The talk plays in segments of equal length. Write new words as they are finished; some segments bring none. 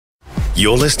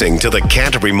You're listening to the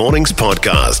Canterbury Mornings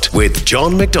podcast with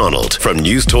John McDonald from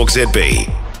News Talk ZB.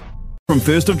 From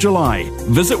 1st of July,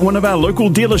 visit one of our local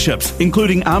dealerships,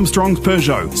 including Armstrong's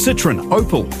Peugeot, Citroen,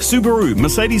 Opel, Subaru,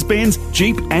 Mercedes-Benz,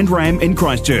 Jeep and Ram in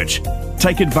Christchurch.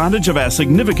 Take advantage of our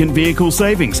significant vehicle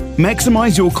savings,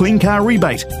 maximise your clean car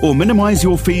rebate or minimise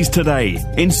your fees today,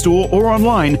 in-store or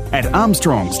online at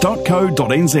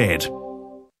armstrongs.co.nz.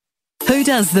 Who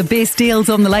does the best deals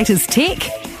on the latest tech?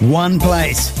 One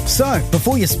place. So,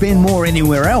 before you spend more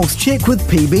anywhere else, check with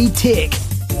PB Tech.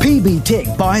 PB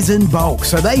Tech buys in bulk,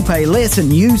 so they pay less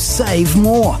and you save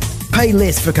more. Pay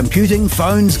less for computing,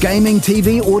 phones, gaming,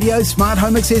 TV, audio, smart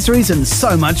home accessories and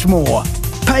so much more.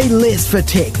 Pay less for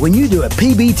tech when you do a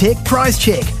PB Tech price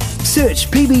check.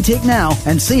 Search PB Tech now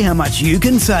and see how much you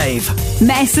can save.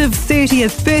 Massive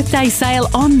 30th birthday sale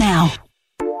on now.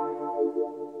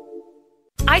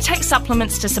 I take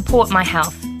supplements to support my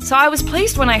health, so I was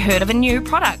pleased when I heard of a new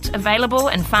product available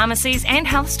in pharmacies and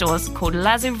health stores called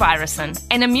Lazuvirusin,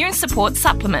 an immune support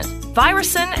supplement.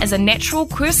 Virusin is a natural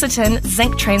quercetin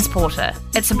zinc transporter.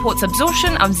 It supports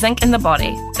absorption of zinc in the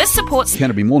body. This supports...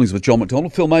 Canterbury Mornings with John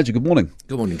McDonald. Phil Mauger, good morning.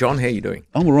 Good morning, John. How are you doing?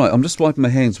 I'm all right. I'm just wiping my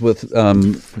hands with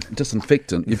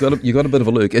disinfectant. You've got a bit of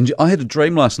a lurk. And I had a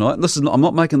dream last night. And I'm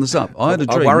not making this up. I had a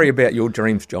dream. I worry about your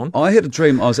dreams, John. I had a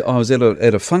dream. I was at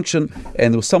a function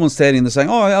and there was someone standing there saying,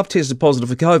 I've tested positive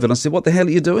for COVID. I said, what the hell are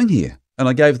you doing here? And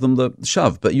I gave them the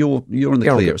shove. But you're in the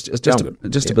clear. It's just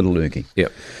a bit of lurky. Yeah.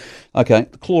 Okay,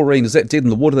 chlorine, is that dead in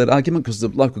the water, that argument? Because the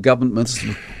local government's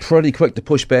pretty quick to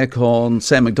push back on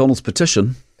Sam McDonald's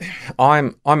petition.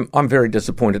 I'm very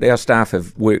disappointed. Our staff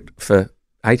have worked for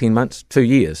 18 months, 2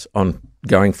 years on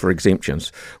going for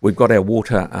exemptions. We've got our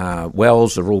water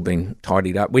wells are all being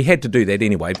tidied up. We had to do that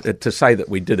anyway. To say that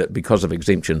we did it because of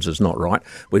exemptions is not right.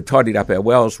 We've tidied up our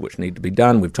wells, which need to be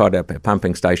done. We've tidied up our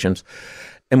pumping stations.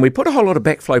 And we put a whole lot of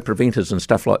backflow preventers and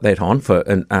stuff like that on for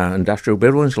industrial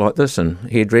buildings like this and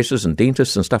hairdressers and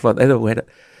dentists and stuff like that. We had it.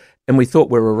 And we thought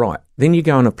we were right. Then you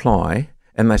go and apply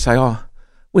and they say,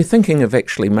 we're thinking of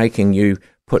actually making you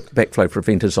put backflow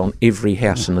preventers on every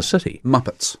house in the city.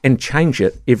 Muppets. And change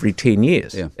it every 10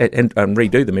 years. Yeah. And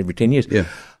redo them every 10 years. Yeah.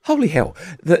 Holy hell.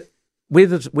 Where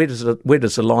does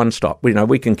the line stop?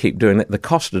 We can keep doing that. The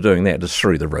cost of doing that is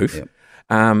through the roof. Yeah.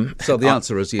 So the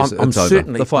answer is yes, it's over.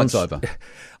 The fight's over.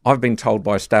 I've been told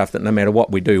by staff that no matter what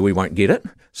we do, we won't get it.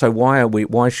 So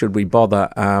why should we bother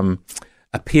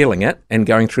appealing it and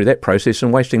going through that process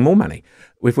and wasting more money?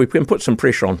 If we can put some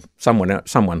pressure on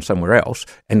someone somewhere else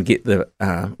and get the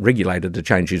regulator to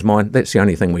change his mind, that's the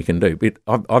only thing we can do. But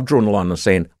I've drawn a line in the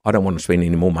sand. I don't want to spend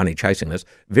any more money chasing this.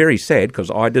 Very sad, because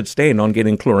I did stand on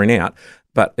getting chlorine out,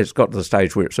 but it's got to the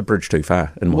stage where it's a bridge too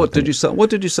far. What did you say?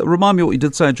 Remind me what you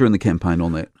did say during the campaign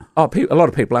on that. A lot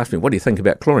of people ask me, what do you think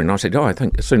about chlorine? And I said, I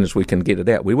think as soon as we can get it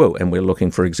out, we will. And we're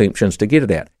looking for exemptions to get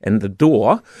it out. And the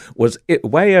door was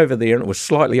way over there, and it was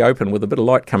slightly open with a bit of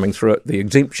light coming through it, the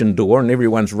exemption door, and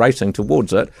everyone's racing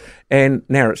towards it. And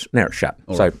now it's shut.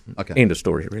 All so, right. Okay. End of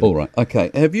story, really. All right.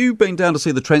 Okay. Have you been down to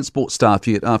see the transport staff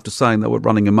yet after saying they were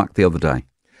running amok the other day?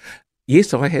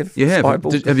 Yes, I have. You have?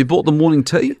 Have you bought them morning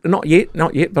tea? Not yet,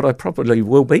 but I probably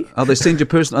will be. Are they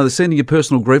sending you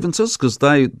personal grievances? Because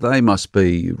they must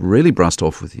be really brushed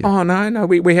off with you. Oh, no.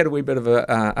 We had a wee bit of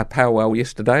a powwow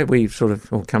yesterday. We sort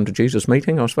of come to Jesus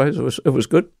meeting, I suppose. It was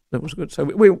good. It was good. So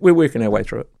we're working our way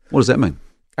through it. What does that mean?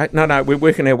 No, we're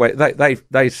working our way.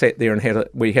 They sat there and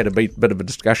we had a bit of a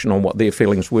discussion on what their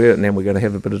feelings were, and then we're going to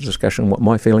have a bit of discussion on what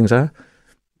my feelings are.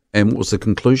 And what was the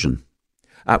conclusion?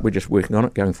 We're just working on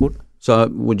it going forward. So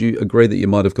would you agree that you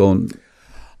might have gone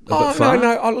a bit far?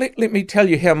 No. Let me tell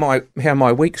you how my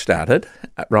week started,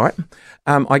 right?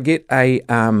 I get a...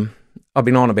 I've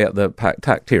been on about the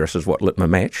Park Terrace is what lit my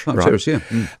match. Park right? Terrace, yeah.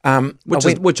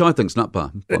 Which I think's nut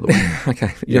bar, by the way.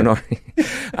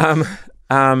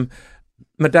 Okay,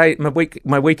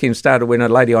 My weekend started when a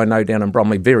lady I know down in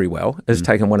Bromley very well has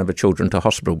taken one of her children to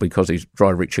hospital because he's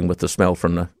dry reaching with the smell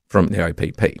from the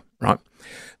OPP, right?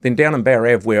 Then down in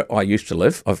Barrav, where I used to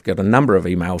live, I've got a number of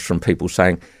emails from people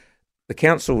saying the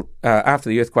council, after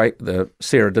the earthquake,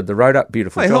 Sarah did the road up,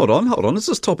 beautiful job. Hold on. Is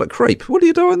this topic creep? What are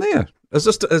you doing there? Does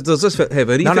this have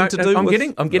anything to do with...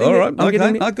 I'm getting all right, there.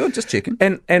 Okay, no, good, just checking.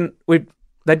 And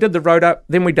they did the road up,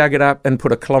 then we dug it up and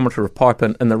put a kilometre of pipe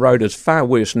in, and the road is far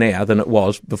worse now than it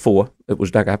was before it was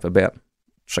dug up about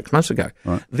 6 months ago.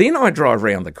 Right. Then I drive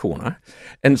around the corner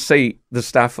and see the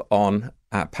stuff on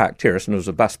Park Terrace, and there was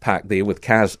a bus parked there with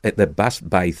cars at the bus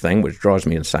bay thing, which drives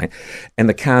me insane, and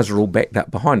the cars are all backed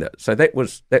up behind it. So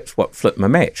that's what flipped my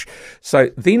match.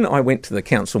 So then I went to the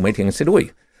council meeting and said,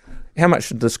 "Oi, how much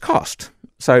did this cost?"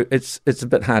 So it's a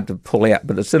bit hard to pull out,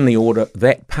 but it's in the order,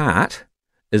 that part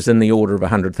is in the order of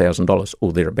 $100,000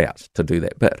 or thereabouts to do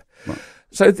that bit. Right.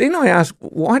 So then I asked,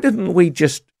 why didn't we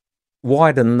just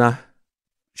widen the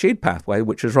shed pathway,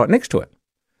 which is right next to it?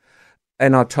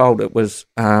 And I told it was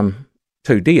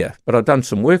too dear, but I'd done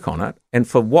some work on it, and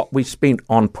for what we spent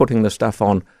on putting the stuff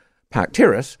on Park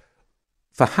Terrace,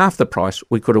 for half the price,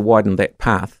 we could have widened that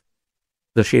path,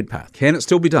 the shed path. Can it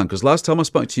still be done? Because last time I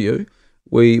spoke to you,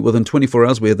 within 24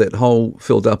 hours, we had that hole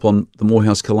filled up on the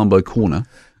Morehouse Colombo corner.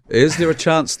 Is there a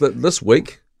chance that this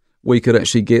week we could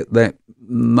actually get that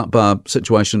nut bar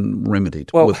situation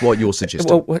remedied with what you're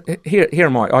suggesting? Well, here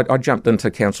am I jumped into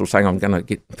council saying I'm going to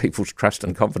get people's trust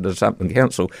and confidence up in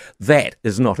council. That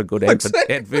is not a good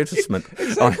advertisement.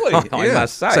 Exactly. I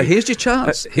must say. So here's your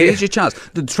chance. Here's your chance.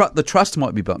 The trust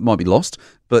might be lost,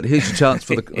 but here's your chance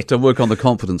to work on the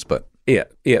confidence bit. Yeah.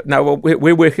 No, well,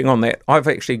 we're working on that. I've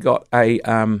actually got a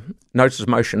notice of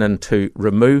motion in to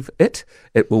remove it.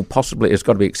 It's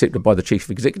got to be accepted by the Chief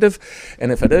Executive,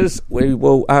 and if it is, we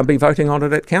will be voting on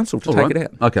it at council to take it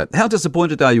out. Okay. How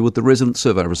disappointed are you with the resident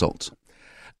survey results?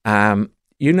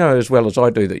 You know as well as I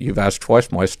do that you've asked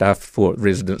twice my staff for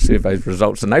resident survey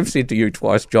results, and they've said to you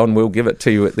twice, John, we'll give it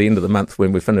to you at the end of the month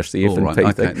when we finish the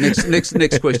F&P thing.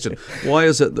 Next question. Why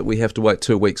is it that we have to wait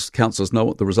 2 weeks? Councillors know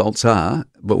what the results are,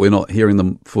 but we're not hearing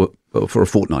them for a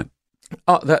fortnight?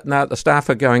 The staff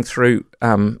are going through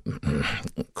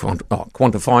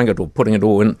quantifying it or putting it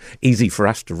all in easy for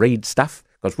us to read stuff,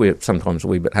 because we're sometimes a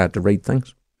wee bit hard to read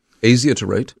things. Easier to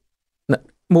read? No,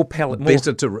 more palatable.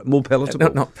 More palatable?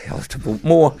 No, not palatable.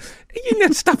 More. You need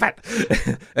to stop it.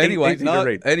 Anyway,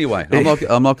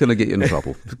 I'm not going to get you in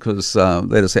trouble because that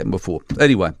has happened before.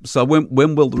 Anyway, so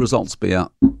when will the results be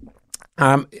out?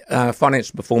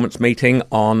 Finance performance meeting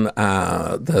on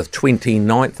the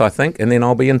 29th, I think, and then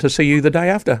I'll be in to see you the day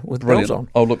after with bells on.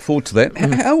 I'll look forward to that.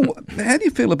 How do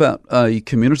you feel about a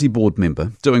community board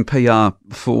member doing PR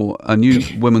for a new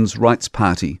women's rights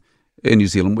party in New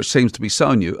Zealand, which seems to be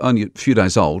so new, only a few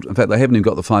days old? In fact, they haven't even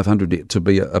got the 500 yet to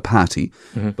be a party,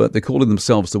 but they're calling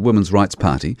themselves the Women's Rights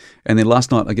Party. And then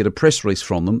last night I get a press release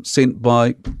from them sent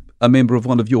by a member of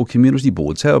one of your community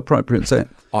boards. How appropriate is that?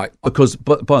 Because,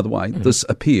 by the way, this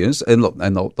appears, and look,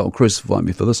 and they'll crucify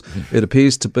me for this, it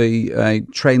appears to be a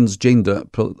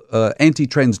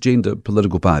anti-transgender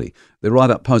political party. They're right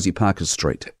up Posey Parker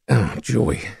Street. Oh,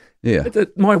 joy. Yeah.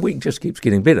 My week just keeps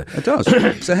getting better. It does.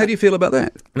 So how do you feel about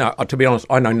that? No, to be honest,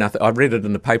 I know nothing. I read it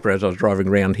in the paper as I was driving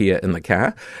around here in the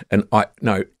car, and I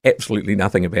know absolutely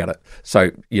nothing about it.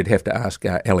 So you'd have to ask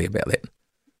Ellie about that.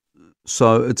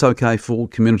 So it's okay for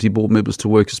community board members to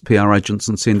work as PR agents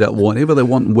and send out whatever they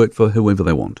want and work for whoever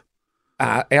they want?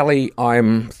 Ellie,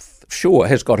 I'm sure,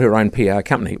 has got her own PR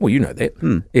company. Well, you know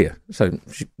that. Yeah. So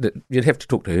you'd have to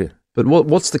talk to her. But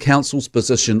what's the council's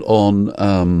position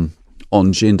on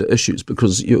gender issues?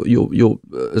 Because you're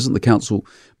isn't the council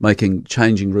making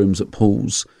changing rooms at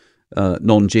pools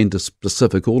non-gender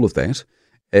specific, all of that?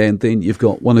 And then you've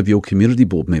got one of your community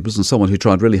board members and someone who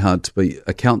tried really hard to be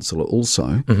a councillor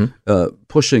also,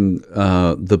 pushing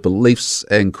the beliefs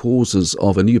and causes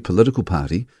of a new political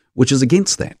party, which is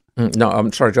against that. No,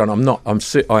 I'm sorry, John.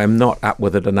 I am not up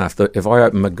with it enough that if I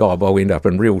open my gob, I'll end up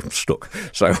in real stook.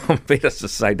 So I'm better to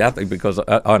say nothing because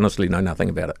I honestly know nothing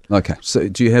about it. Okay. So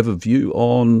do you have a view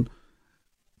on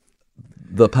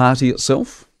the party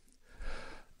itself?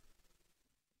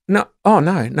 No. Oh,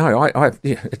 no.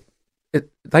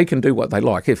 They can do what they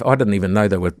like. If I didn't even know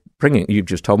they were bringing, you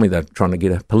just told me they're trying to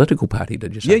get a political party.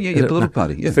 Did you say? Yeah, political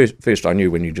party. Yeah. First, I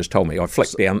knew when you just told me. I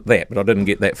flicked down that, but I didn't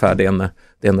get that far down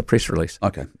the press release.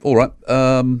 Okay, all right.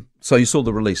 So you saw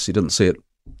the release. You didn't see it.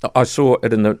 I saw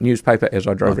it in the newspaper as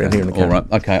I drove around here in the car. All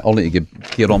right. Okay, I'll let you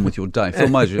get on with your day. Phil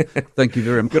Mauger, thank you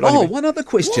very much. One other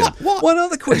question. What? One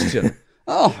other question.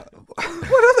 One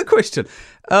other question.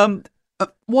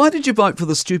 Why did you vote for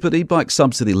the stupid e-bike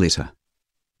subsidy letter?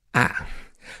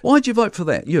 Why did you vote for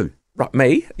that? You? Right,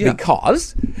 me? Yeah.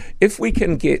 Because if we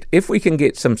can get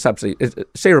some subsidy,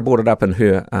 Sarah brought it up in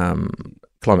her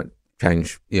climate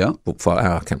change book for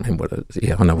I can't remember what it is.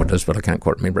 Yeah, I know what it is, but I can't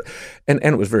quite remember it. And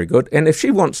it was very good. And if she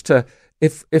wants to,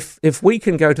 if we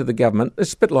can go to the government,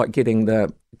 it's a bit like getting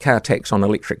the car tax on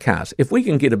electric cars. If we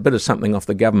can get a bit of something off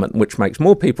the government which makes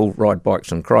more people ride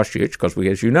bikes in Christchurch, because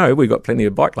as you know, we've got plenty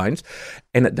of bike lanes,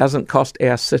 and it doesn't cost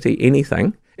our city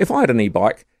anything. If I had an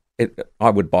e-bike, I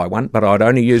would buy one, but I'd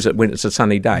only use it when it's a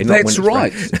sunny day. That's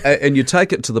right. And you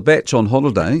take it to the batch on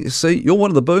holiday. See, you're one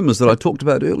of the boomers that I talked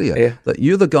about earlier. Yeah. That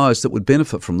you're the guys that would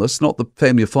benefit from this, not the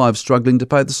family of five struggling to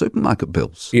pay the supermarket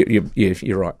bills.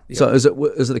 You're right. Yeah. So is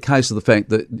it a case of the fact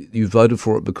that you voted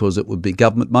for it because it would be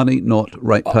government money, not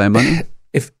ratepayer money?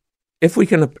 If we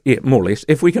can, more or less,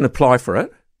 if we can apply for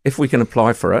it,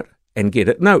 and get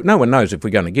it. No one knows if we're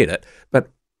going to get it, but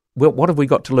what have we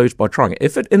got to lose by trying it?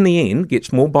 If it, in the end,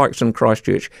 gets more bikes in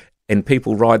Christchurch and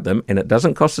people ride them, and it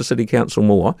doesn't cost the City Council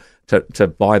more to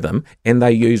buy them, and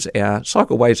they use our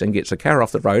cycleways and gets a car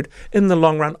off the road, in the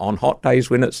long run, on hot days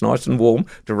when it's nice and warm,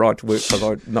 to ride to work,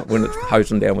 not when it's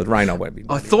hosing down with rain, I won't be.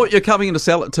 I thought you were coming in to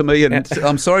sell it to me, and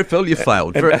I'm sorry, Phil, you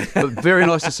failed. Very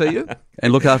nice to see you,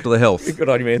 and look after the health. Good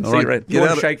on you, man. See you around. You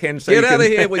want to shake hands? Get out of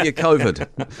here with your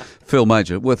COVID. Phil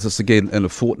Mauger with us again in a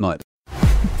fortnight.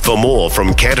 For more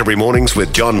from Canterbury Mornings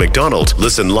with John McDonald,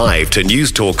 listen live to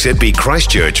News Talk ZB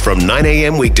Christchurch from 9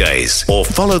 a.m. weekdays or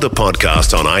follow the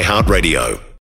podcast on iHeartRadio.